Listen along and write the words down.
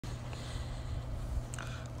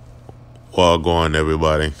Going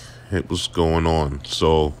everybody. It was going on.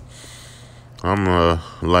 So I'm a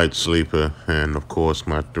light sleeper, and of course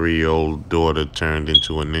my 3-year-old daughter turned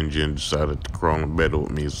into a ninja and decided to crawl in bed with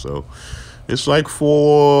me. So it's like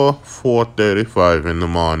 4:35 in the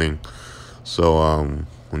morning. So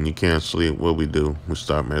when you can't sleep, what we do? We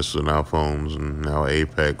start messing with our phones and our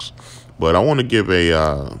Apex. But I want to give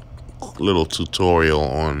a little tutorial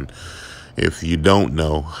on, if you don't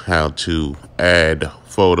know, how to add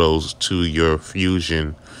photos to your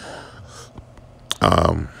Fusion,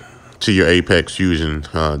 to your Apex Fusion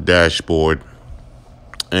dashboard,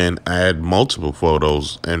 and add multiple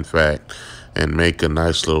photos, in fact, and make a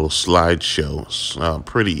nice little slideshow. It's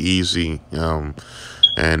pretty easy,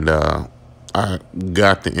 and I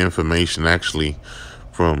got the information actually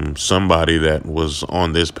from somebody that was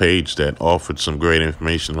on this page that offered some great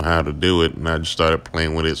information on how to do it, and I just started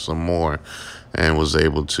playing with it some more and was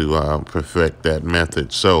able to perfect that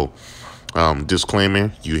method. So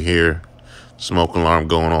disclaimer, you hear smoke alarm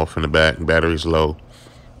going off in the back, battery's low,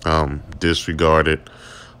 disregard it.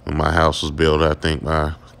 When my house was built, I think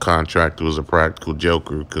my contractor was a practical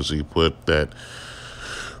joker because he put that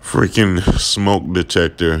freaking smoke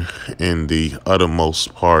detector in the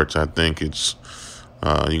uttermost parts. I think it's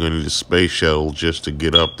you're gonna need a space shuttle just to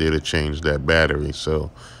get up there to change that battery. So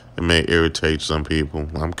it may irritate some people.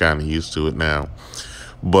 I'm kind of used to it now.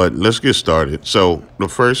 But let's get started. So the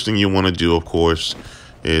first thing you want to do, of course,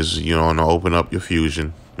 is you want to open up your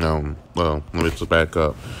Fusion. Well, let me just back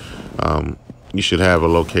up. You should have a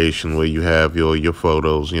location where you have your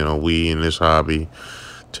photos. You know, we in this hobby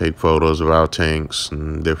take photos of our tanks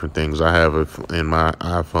and different things. I have it in my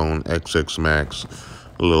iPhone XX Max,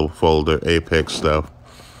 a little folder, Apex stuff,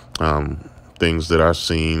 things that I've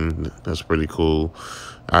seen that's pretty cool,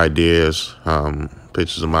 ideas,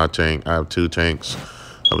 pictures of my tank. I have 2 tanks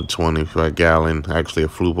of a 25-gallon, actually a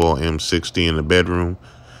Fluball M60 in the bedroom.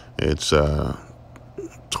 It's a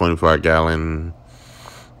 25-gallon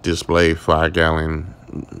display, 5-gallon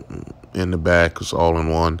in the back. It's all in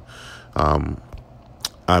one.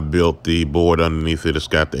 I built the board underneath it. It's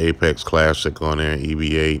got the Apex Classic on there,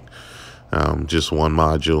 EB8, just one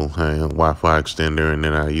module, Wi-Fi extender, and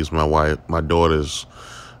then I use my daughter's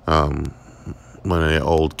one of their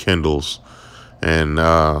old Kindles, and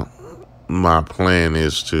my plan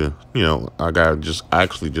is to, I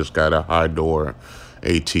actually just got a high door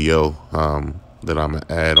ATO that I'm gonna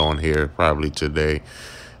add on here probably today,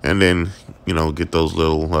 and then get those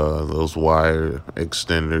little those wire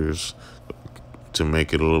extenders to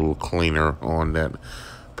make it a little cleaner on that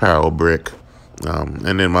power brick,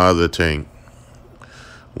 and then my other tank,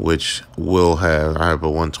 which I have a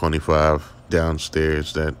 125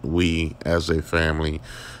 downstairs that we as a family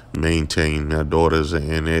maintain. My daughters are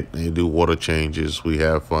in it. They do water changes. We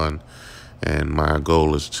have fun. And my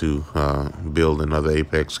goal is to build another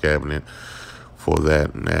Apex cabinet for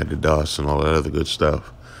that and add the DOS and all that other good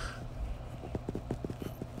stuff.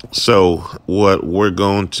 So what we're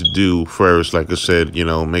going to do first, like I said,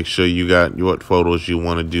 make sure you got what photos you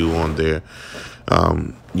want to do on there.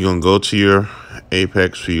 You're going to go to your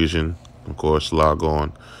Apex Fusion, of course, log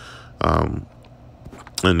on.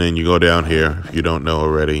 And then you go down here, if you don't know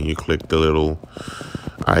already, you click the little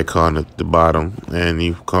icon at the bottom and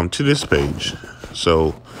you come to this page.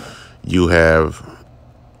 So you have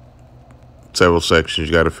several sections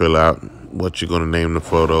you got to fill out, what you're going to name the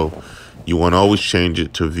photo. You want to always change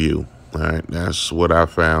it to view. All right, that's what I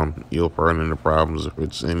found. You'll run into problems if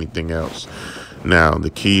it's anything else. Now,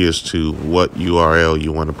 the key is to what URL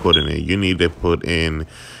you want to put in it. You need to put in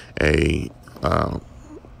a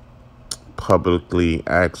publicly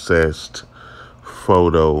accessed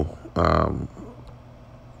photo, I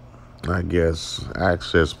guess,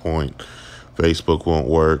 access point. Facebook won't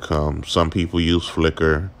work. Some people use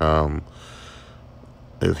Flickr.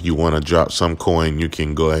 If you want to drop some coin, you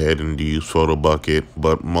can go ahead and use PhotoBucket,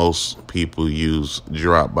 but most people use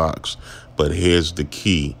Dropbox. But here's the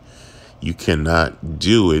key. You cannot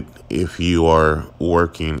do it if you are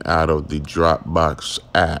working out of the Dropbox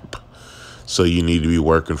app. So you need to be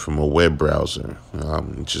working from a web browser.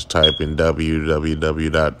 Just type in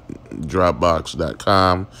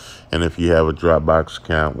www.dropbox.com, and if you have a Dropbox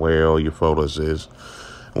account, where all your photos is.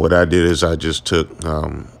 What I did is I just did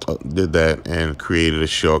that and created a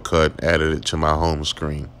shortcut, added it to my home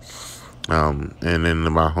screen. And then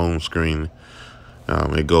my home screen,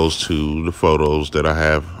 it goes to the photos that I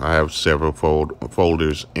have. I have several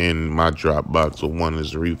folders in my Dropbox. One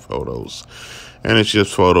is reef photos, and it's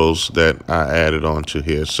just photos that I added onto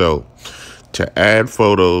here. So to add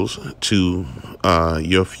photos to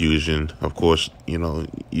your Fusion, of course,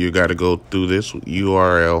 you got to go through this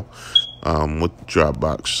URL, with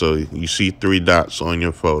Dropbox. So you see 3 dots on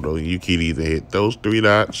your photo. You can either hit those 3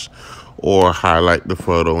 dots or highlight the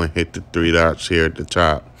photo and hit the 3 dots here at the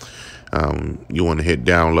top. You want to hit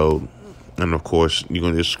download, and of course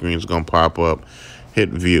this screen's gonna pop up. Hit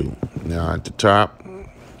view. Now at the top,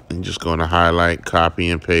 I'm just going to highlight, copy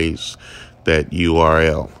and paste that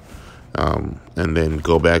URL, and then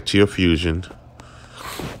go back to your Fusion.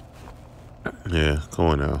 Yeah, come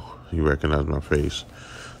on now, you recognize my face.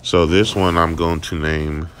 So this one I'm going to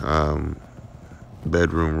name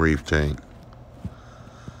bedroom reef tank.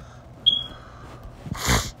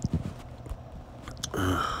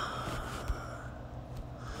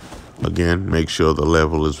 Again, make sure the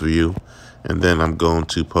level is view, and then I'm going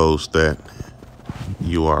to post that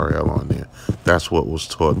URL on there. That's what was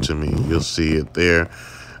taught to me. You'll see it there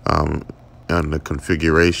on the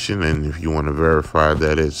configuration, and if you want to verify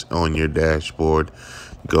that it's on your dashboard,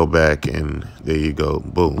 go back and there you go,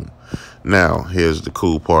 boom. Now here's the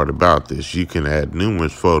cool part about this: you can add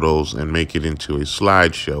numerous photos and make it into a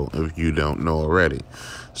slideshow if you don't know already.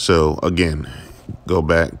 So again, go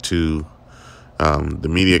back to the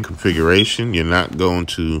media configuration. You're not going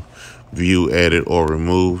to view, edit, or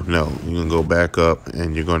remove. No, you're going to go back up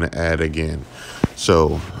and you're going to add again.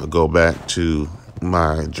 So I'll go back to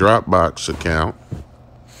my Dropbox account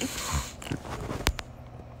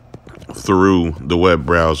through the web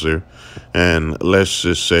browser, and let's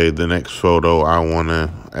just say the next photo I want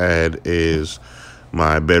to add is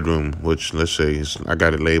my bedroom, which let's say I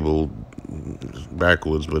got it labeled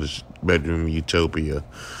backwards, but it's bedroom utopia.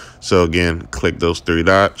 So again, click those 3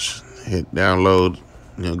 dots, hit download,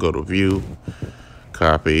 go to view,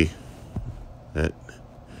 copy that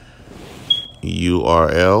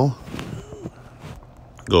URL,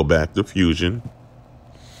 go back to Fusion.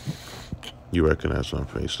 You recognize my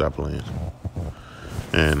face, stop playing.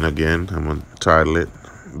 And again, I'm gonna title it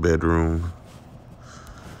bedroom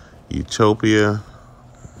utopia.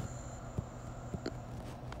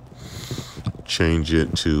 Change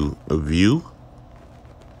it to a view.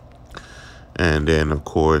 And then, of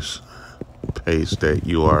course, paste that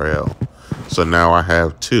URL. So now I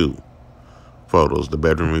have 2 photos, the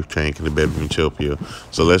bedroom reef tank and the bedroom utopia.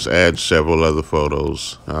 So let's add several other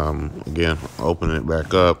photos. Again, open it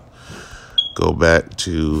back up, go back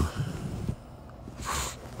to,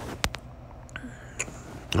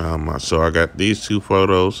 so I got these 2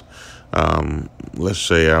 photos. Let's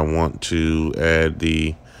say I want to add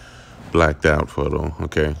the blacked out photo.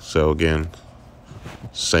 Okay, so again,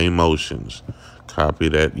 same motions. Copy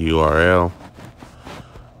that URL,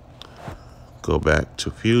 go back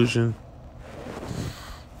to Fusion,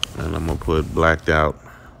 and I'm gonna put blacked out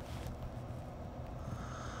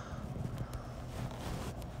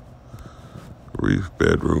reef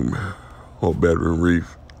bedroom, or bedroom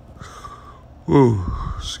reef.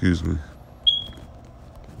 Oh, excuse me.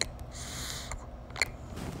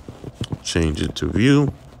 Change it to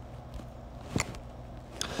view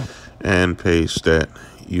and paste that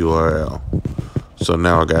URL. So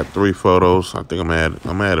now I got 3 photos. I think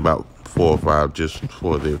I'm at about 4 or 5 just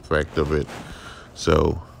for the effect of it.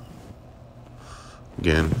 So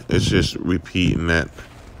again, it's just repeating that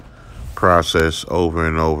process over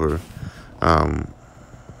and over.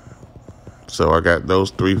 So I got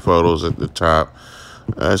those 3 photos at the top.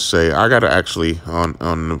 Let's say I got to actually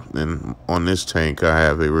on this tank, I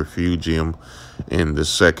have a refugium in the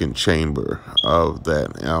second chamber of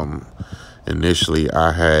that. Initially,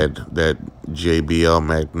 I had that JBL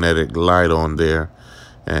magnetic light on there,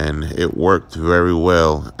 and it worked very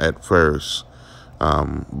well at first.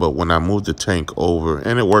 But when I moved the tank over,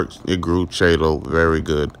 and it grew shado very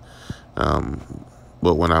good.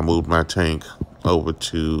 But when I moved my tank over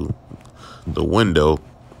to the window,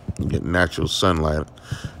 get natural sunlight,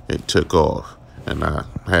 it took off. And I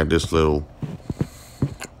had this little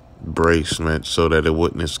bracement so that it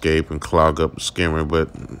wouldn't escape and clog up the skimmer,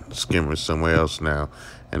 but the skimmer's somewhere else now,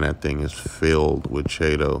 and that thing is filled with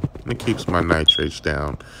shado. And it keeps my nitrates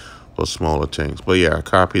down for smaller tanks. But yeah, I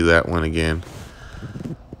copy that one again,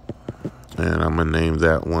 and I'm gonna name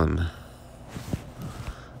that one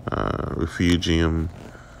Refugium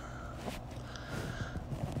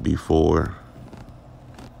before.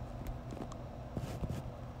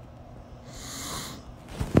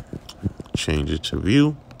 Change it to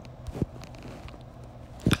view.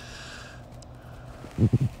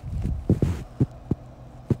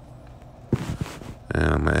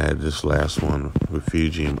 And I'm gonna add this last one,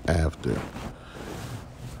 Refugium after.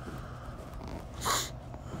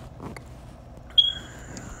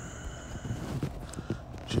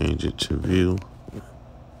 Change it to view.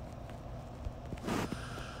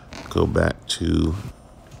 Go back to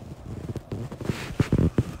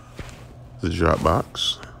the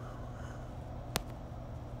Dropbox.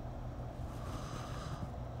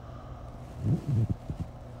 And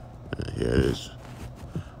here it is.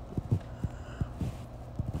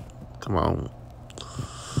 Come on.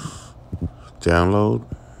 Download.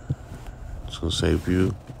 It's gonna say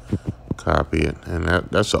view. Copy it. And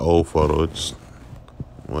that's an old photo. It's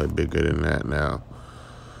way bigger than that now.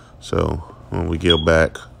 So when we go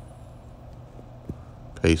back,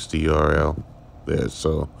 paste the URL there.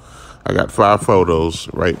 So I got 5 photos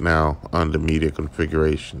right now under media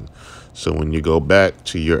configuration. So when you go back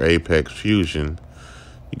to your Apex Fusion,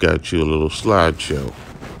 you got you a little slideshow.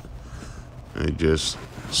 And it just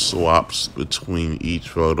swaps between each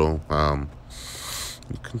photo.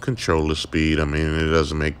 You can control the speed. I mean, it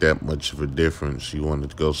doesn't make that much of a difference. You want it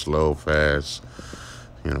to go slow, fast,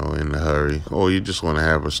 you know, in a hurry, or you just want to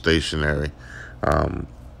have a stationary.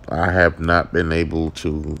 I have not been able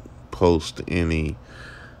to post any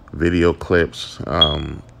video clips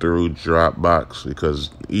through Dropbox because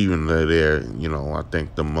even though they're, you know, I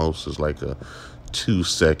think the most is like a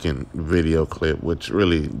 2-second video clip, which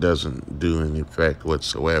really doesn't do any effect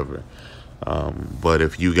whatsoever. But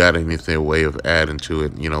if you got anything way of adding to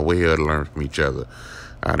it, you know, we're here to learn from each other.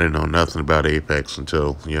 I didn't know nothing about Apex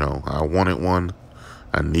until, you know, I wanted one.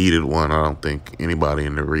 I needed one. I don't think anybody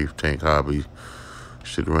in the reef tank hobby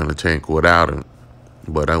should run a tank without it.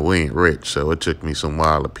 But we ain't rich, so it took me some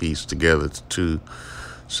while to piece together 2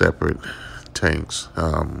 separate tanks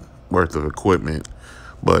worth of equipment.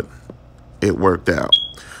 But it worked out.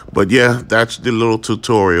 But yeah, that's the little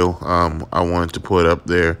tutorial I wanted to put up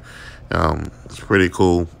there. It's pretty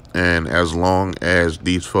cool. And as long as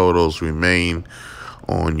these photos remain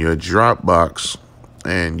on your Dropbox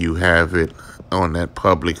and you have it on that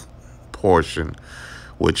public portion,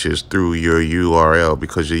 which is through your URL,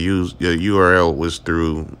 because your URL was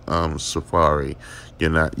through Safari. You're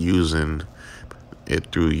not using it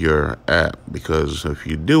through your app, because if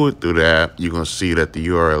you do it through the app, you're going to see that the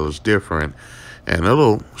URL is different, and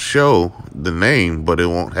it'll show the name, but it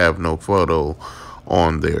won't have no photo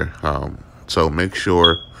on there. So make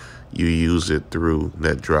sure you use it through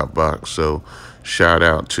that Dropbox. So shout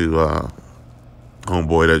out to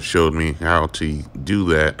homeboy that showed me how to do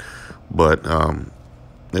that. But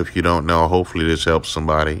if you don't know, hopefully this helps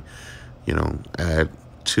somebody, you know, add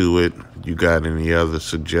to it. You got any other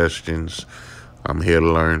suggestions? I'm here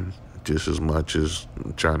to learn just as much as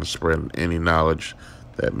I'm trying to spread any knowledge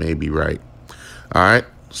that may be right. All right,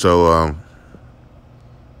 so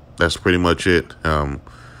that's pretty much it. I'm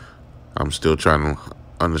still trying to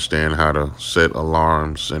understand how to set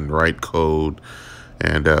alarms and write code.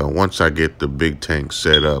 And once I get the big tank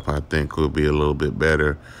set up, I think we'll be a little bit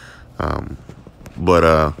better.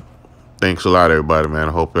 But thanks a lot, everybody, man.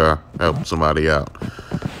 I hope I helped somebody out.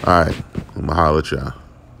 All right, I'm going to holler at y'all.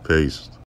 Peace.